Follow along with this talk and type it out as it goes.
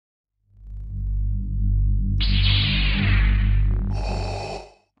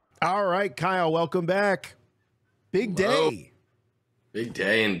All right, Kyle, welcome back. Big day. Big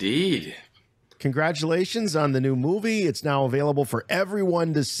day indeed. Congratulations on the new movie. It's now available for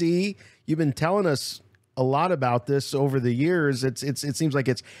everyone to see. You've been telling us a lot about this over the years. It seems like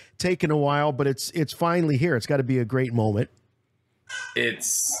it's taken a while, but it's finally here. It's got to be a great moment.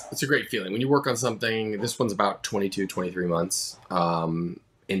 It's a great feeling. When you work on something, this one's about 22, 23 months,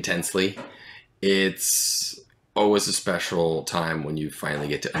 intensely. It's always a special time when you finally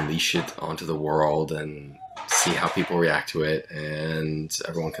get to unleash it onto the world and see how people react to it, and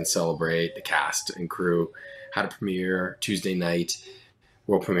everyone can celebrate. The cast and crew had a premiere Tuesday night,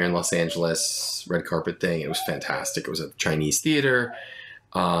 world premiere in Los Angeles, red carpet thing. It was fantastic. It was a Chinese theater.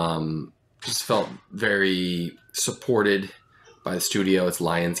 Just felt very supported by the studio. It's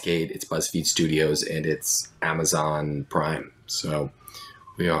Lionsgate, it's BuzzFeed Studios, and it's Amazon Prime. So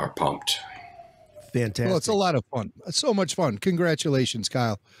we are pumped. Fantastic. Well, it's a lot of fun. It's so much fun. Congratulations,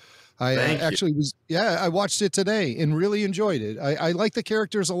 Kyle. I actually was, I watched it today and really enjoyed it. I like the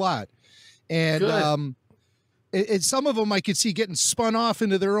characters a lot. And some of them I could see getting spun off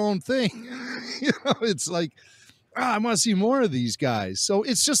into their own thing. You know, it's like, I want to see more of these guys. So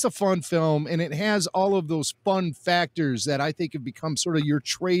it's just a fun film, and it has all of those fun factors that I think have become sort of your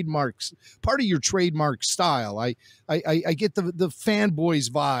trademarks, part of your trademark style. I get the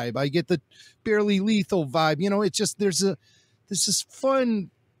fanboys vibe. I get the Barely Lethal vibe. You know, it's just, there's this fun,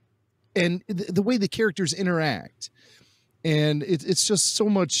 and the way the characters interact, and it's just so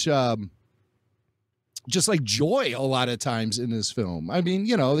much, just like joy a lot of times in this film. I mean,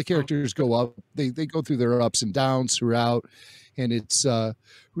 you know, the characters go up, they go through their ups and downs throughout, and it's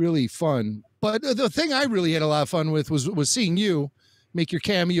really fun. But the thing I really had a lot of fun with was seeing you make your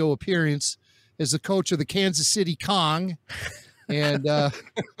cameo appearance as the coach of the Kansas City Kong. And,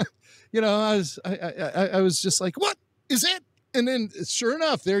 you know, I was just like, what is it? And then sure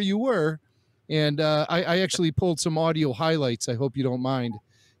enough, there you were. And I actually pulled some audio highlights. I hope you don't mind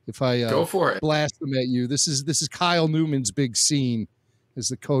if I go for it. Blast them at you. This is Kyle Newman's big scene as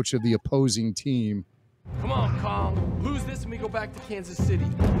the coach of the opposing team. Come on, Kong. Lose this and we go back to Kansas City.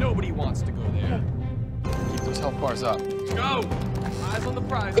 Nobody wants to go there. Keep those health bars up. Go! Eyes on the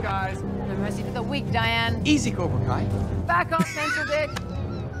prize, guys. No mercy for the weak, Diane. Easy, Cobra Kai. Back off, Pencil Dick.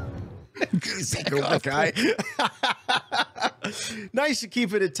 Easy, Cobra Kai. Nice to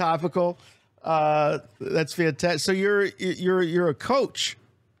keep it topical. That's fantastic. So you're a coach.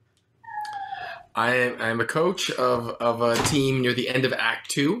 I'm a coach of a team near the end of Act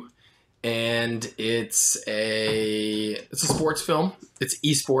 2, and it's a sports film. It's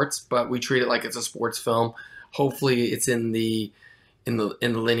esports, but we treat it like it's a sports film. Hopefully, it's in the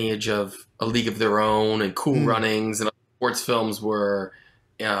lineage of A League of Their Own and Cool Runnings, and sports films were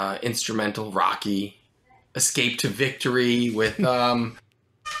instrumental. Rocky, Escape to Victory with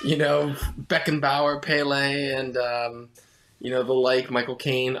you know, Beckenbauer, Pele, and you know, the like, Michael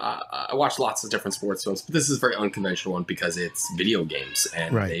Caine. I watched lots of different sports films, but this is a very unconventional one because it's video games,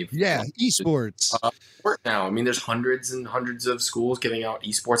 and they've esports now. I mean, there's hundreds and hundreds of schools giving out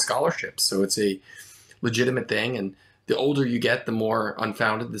esports scholarships, so it's a legitimate thing. And the older you get, the more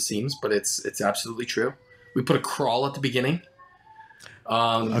unfounded this seems, but it's absolutely true. We put a crawl at the beginning.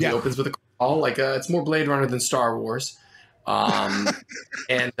 It opens with a crawl, like it's more Blade Runner than Star Wars. And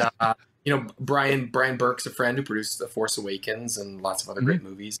you know, Brian Burke's a friend who produced The Force Awakens and lots of other great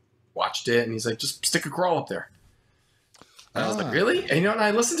movies. Watched it, and he's like, just stick a crawl up there. And I was like, really? And you know, and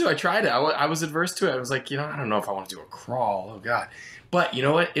I listened to it. I tried it. I was adverse to it. I was like, you know, I don't know if I want to do a crawl. Oh, God. But you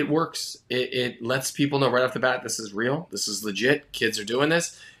know what? It works. It lets people know right off the bat, this is real. This is legit. Kids are doing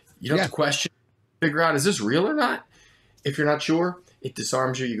this. You don't have to question, figure out, is this real or not? If you're not sure, it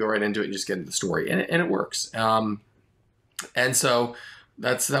disarms you. You go right into it and just get into the story. And it works. And so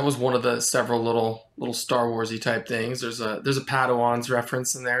that was one of the several little Star Wars-y type things. There's a Padawan's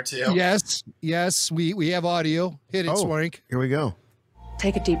reference in there too. Yes, we have audio. Hit it, Swank. Here we go.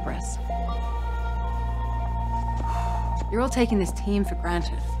 Take a deep breath. You're all taking this team for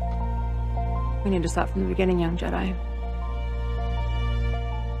granted. We need to start from the beginning, young Jedi.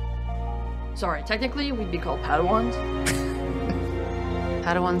 Sorry, technically we'd be called Padawans.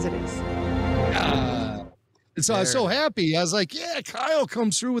 Padawans it is. So I was so happy. I was like, yeah, Kyle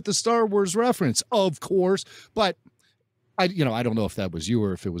comes through with the Star Wars reference, of course. But I don't know if that was you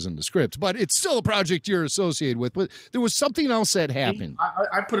or if it was in the script, but it's still a project you're associated with. But there was something else that happened.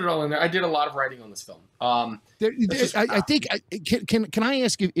 I put it all in there. I did a lot of writing on this film. I think, can I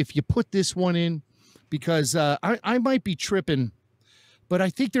ask if you put this one in? Because I might be tripping, but I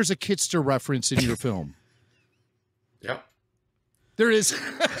think there's a Kitster reference in your film. Yep. There is.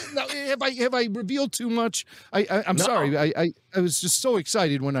 Now, have I revealed too much? I'm No. sorry. I was just so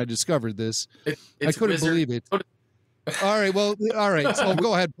excited when I discovered this. I couldn't believe it. All right. Well, all right. So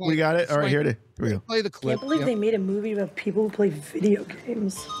go ahead. We got it. All right, here we go. Play the clip. Can't believe they made a movie about people who play video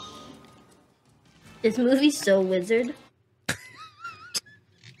games. This movie's so wizard.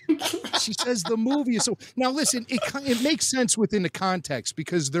 She says the movie is so. Now listen, it makes sense within the context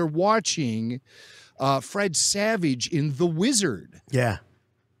because they're watching Fred Savage in The Wizard. Yeah.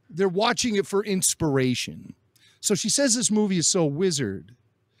 They're watching it for inspiration. So she says this movie is so wizard,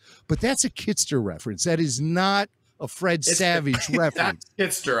 but that's a Kitster reference. That is not a Fred Savage reference.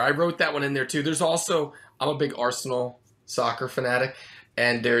 That's Kitster. I wrote that one in there too. There's also, I'm a big Arsenal soccer fanatic,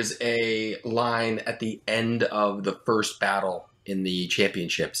 and there's a line at the end of the first battle in the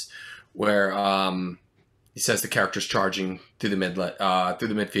championships where he says the character's charging through the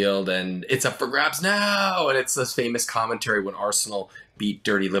midfield and it's up for grabs now, and it's this famous commentary when Arsenal beat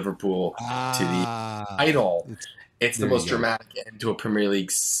dirty Liverpool to the title. It's the most dramatic end to a Premier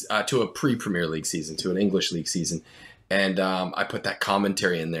League, to a pre-Premier League season, to an English league season, and I put that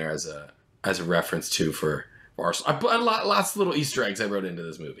commentary in there as a reference too for Arsenal. I put lots of little Easter eggs I wrote into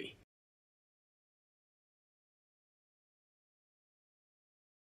this movie.